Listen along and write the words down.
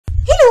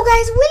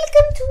guys,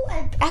 welcome to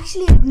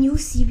actually a new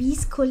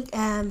series called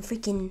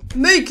freaking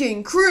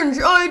making cringe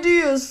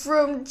ideas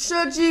from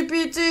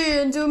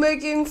ChatGPT into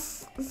making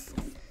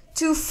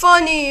to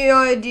funny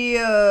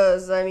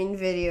ideas. I mean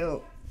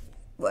video,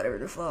 whatever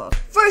the fuck.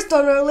 First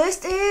on our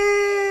list is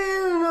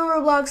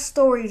Roblox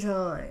story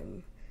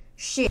time.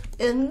 Shit,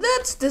 and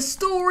that's the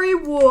story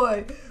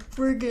why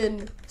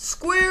friggin'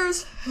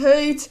 squares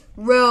hate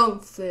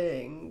round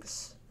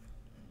things.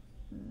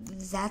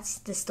 That's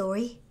the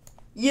story?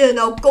 Yeah,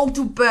 now go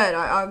to bed.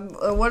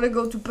 I want to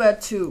go to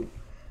bed too.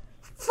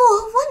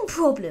 For one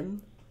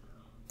problem.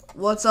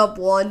 What's up,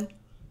 one?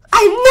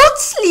 I'm not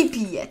sleepy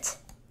yet.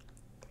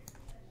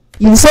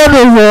 You said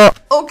it.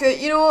 Okay,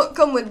 you know what?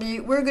 Come with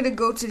me. We're gonna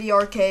go to the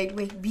arcade.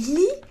 Wait,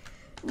 really?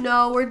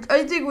 No,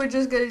 I think we're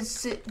just gonna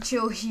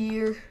chill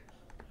here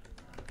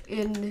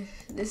in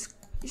this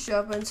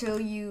shop until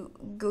you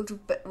go to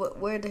bed.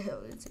 Where the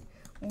hell is it?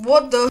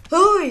 What the?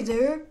 Hi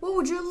there. What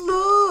would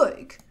you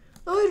like?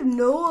 I don't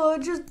know.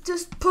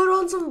 Just put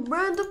on some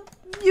random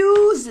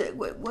music.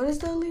 Wait, what is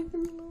that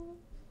leaving alone?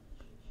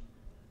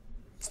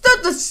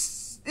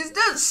 Is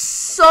that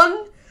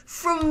Sun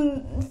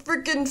from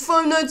freaking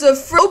Five Nights at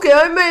Freddy's? Okay,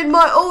 I made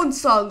my own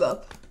song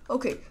up.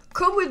 Okay,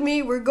 come with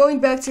me. We're going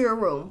back to your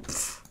room.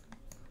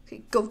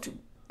 Okay,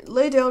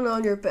 lay down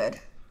on your bed.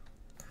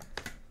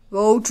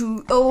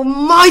 Oh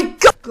my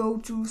god! Go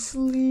to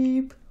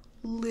sleep,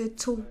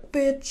 little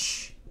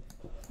bitch.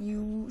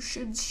 You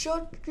should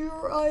shut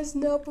your eyes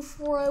now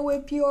before I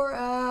whip your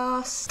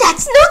ass.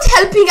 That's not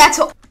helping at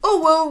all. Oh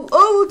well,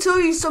 I will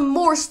tell you some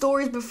more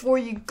stories before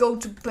you go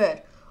to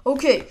bed.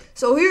 Okay,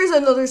 so here's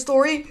another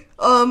story.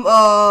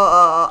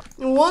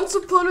 Once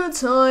upon a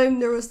time,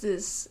 there was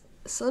this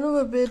son of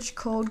a bitch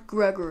called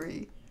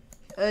Gregory.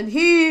 And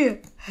he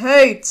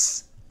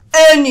hates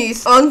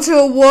anything.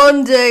 Until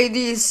one day,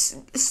 these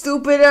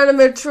stupid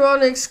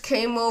animatronics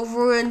came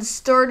over and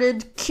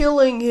started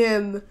killing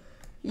him.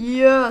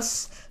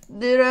 Yes,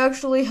 it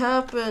actually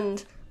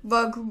happened.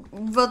 But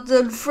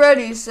then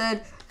Freddy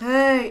said,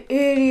 "Hey,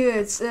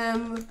 idiots,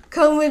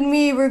 come with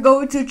me. We're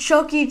going to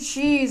Chuck E.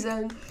 Cheese."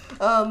 And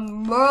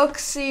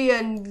Roxy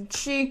and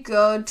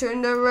Chica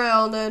turned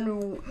around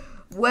and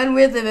went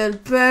with him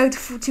and begged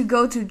to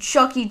go to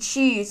Chuck E.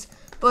 Cheese.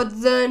 But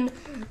then,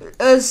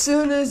 as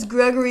soon as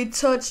Gregory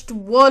touched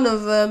one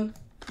of them,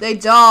 they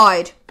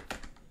died.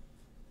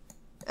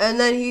 And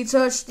then he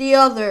touched the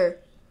other.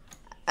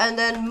 And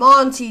then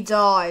Monty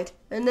died.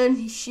 And then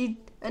he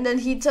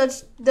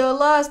touched the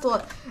last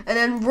one. And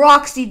then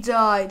Roxy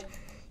died.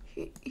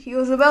 He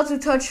was about to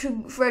touch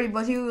Freddy,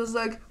 but he was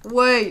like,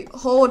 "Wait,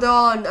 hold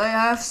on. I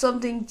have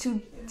something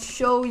to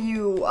show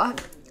you. I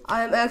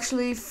am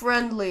actually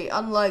friendly,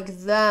 unlike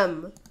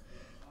them.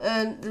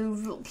 And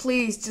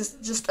please,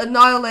 just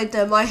annihilate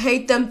them. I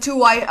hate them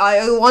too.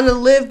 I want to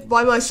live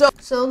by myself."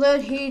 So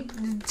then he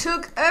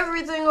took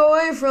everything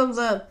away from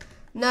them.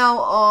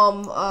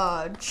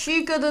 Now,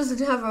 Chica doesn't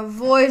have a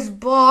voice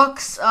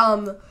box.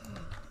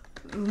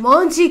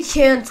 Monty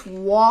can't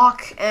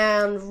walk,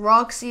 and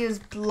Roxy is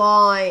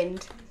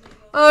blind.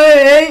 I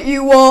hate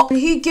you all.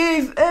 He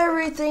gave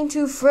everything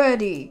to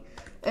Freddy,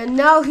 and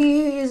now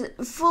he is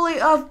fully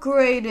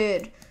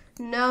upgraded.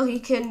 Now he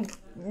can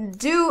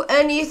do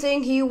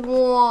anything he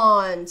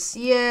wants.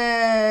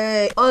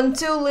 Yay!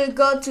 Until it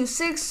got to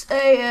 6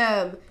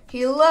 a.m.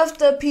 He left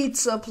the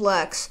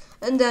Pizzaplex,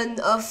 and then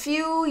a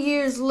few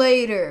years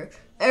later,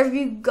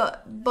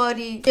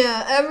 everybody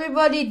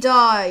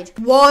died,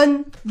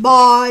 one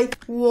by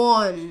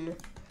one.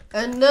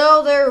 And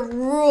now they're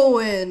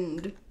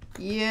ruined.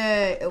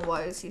 Yay.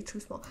 Why is he too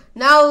small?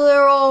 Now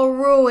they're all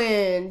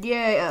ruined.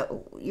 Yay.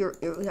 You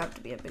have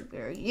to be a big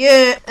bear.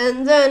 Yeah.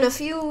 And then a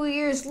few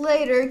years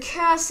later,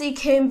 Cassie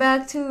came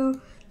back to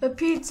the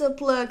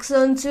Pizzaplex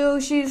until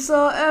she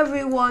saw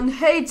everyone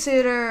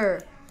hated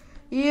her.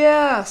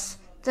 Yes,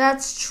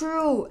 that's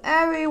true.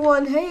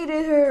 Everyone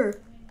hated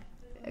her.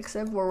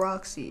 Except for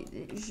Roxy.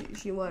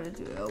 She wanted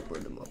to help her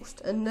the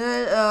most. And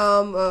then,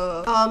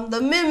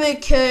 the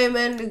Mimic came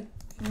and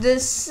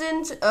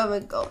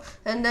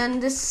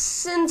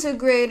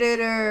disintegrated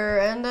her.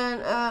 And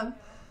then,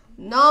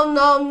 nom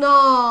nom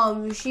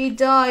nom. She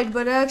died,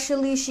 but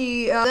actually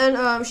she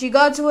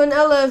got to an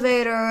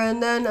elevator,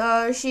 and then,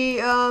 she,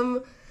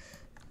 died.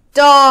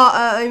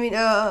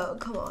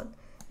 Come on.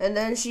 And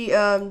then she,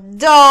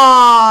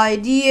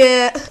 died,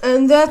 yeah.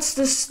 And that's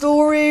the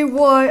story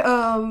why,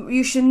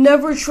 you should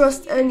never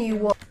trust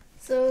anyone.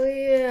 So,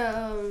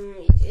 yeah,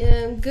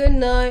 good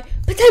night.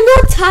 But I'm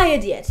not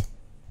tired yet.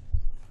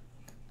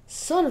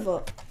 Son of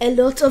a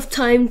lot of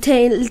time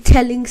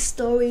telling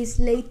stories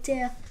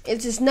later.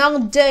 It is now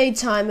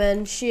daytime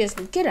and she is,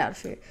 get out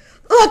of here.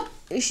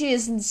 She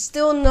is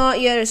still not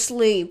yet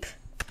asleep.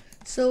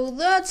 So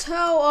that's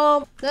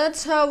how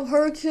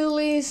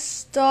Hercules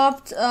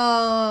stopped,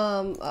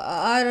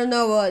 I don't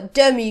know, a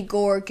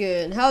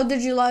Demigorgon. How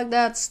did you like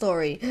that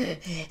story?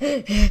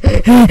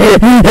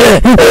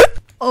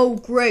 Oh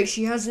great,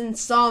 she has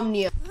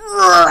insomnia.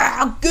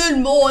 Good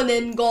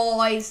morning,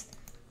 guys.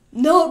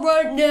 Not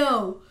right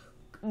now.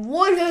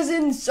 One has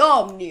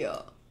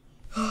insomnia.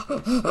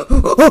 Good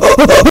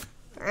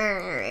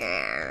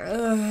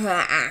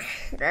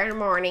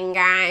morning,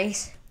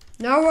 guys.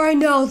 Now right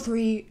now,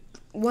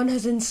 1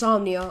 has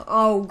insomnia.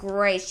 Oh,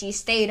 great. She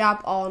stayed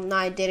up all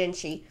night, didn't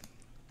she?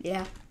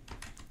 Yeah.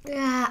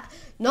 Yeah.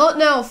 Not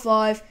now,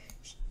 5.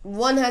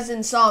 1 has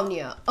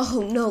insomnia.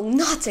 Oh, no,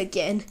 not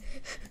again.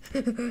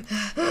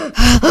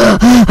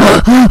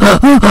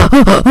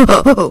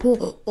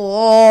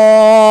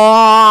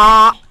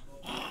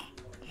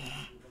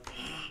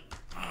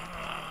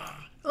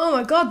 Oh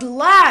my god, the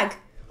lag!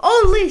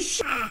 Holy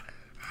shit!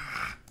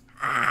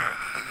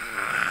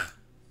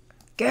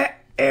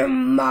 Get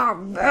in my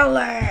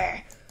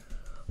belly!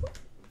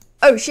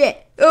 Oh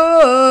shit!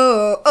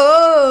 Go,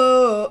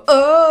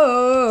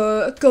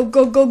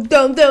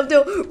 down,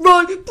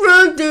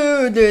 run,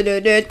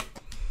 do.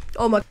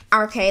 Oh my.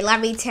 Okay,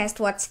 let me test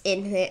what's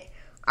in it.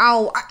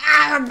 Oh,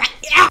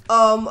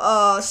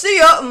 see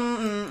ya.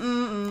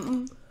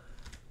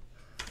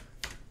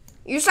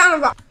 You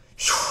son of a.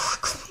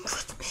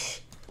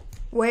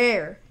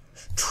 Where?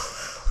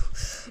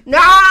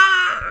 Nah!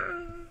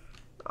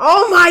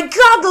 Oh my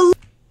god,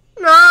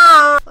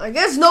 Nah! I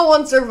guess no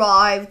one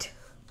survived.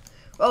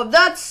 Well,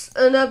 that's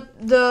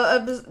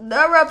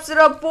that wraps it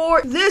up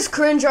for this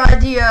cringe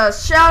idea.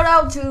 Shout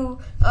out to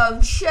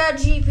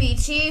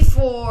ChatGPT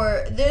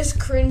for this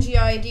cringy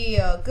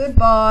idea.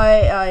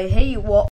 Goodbye. I hate you all.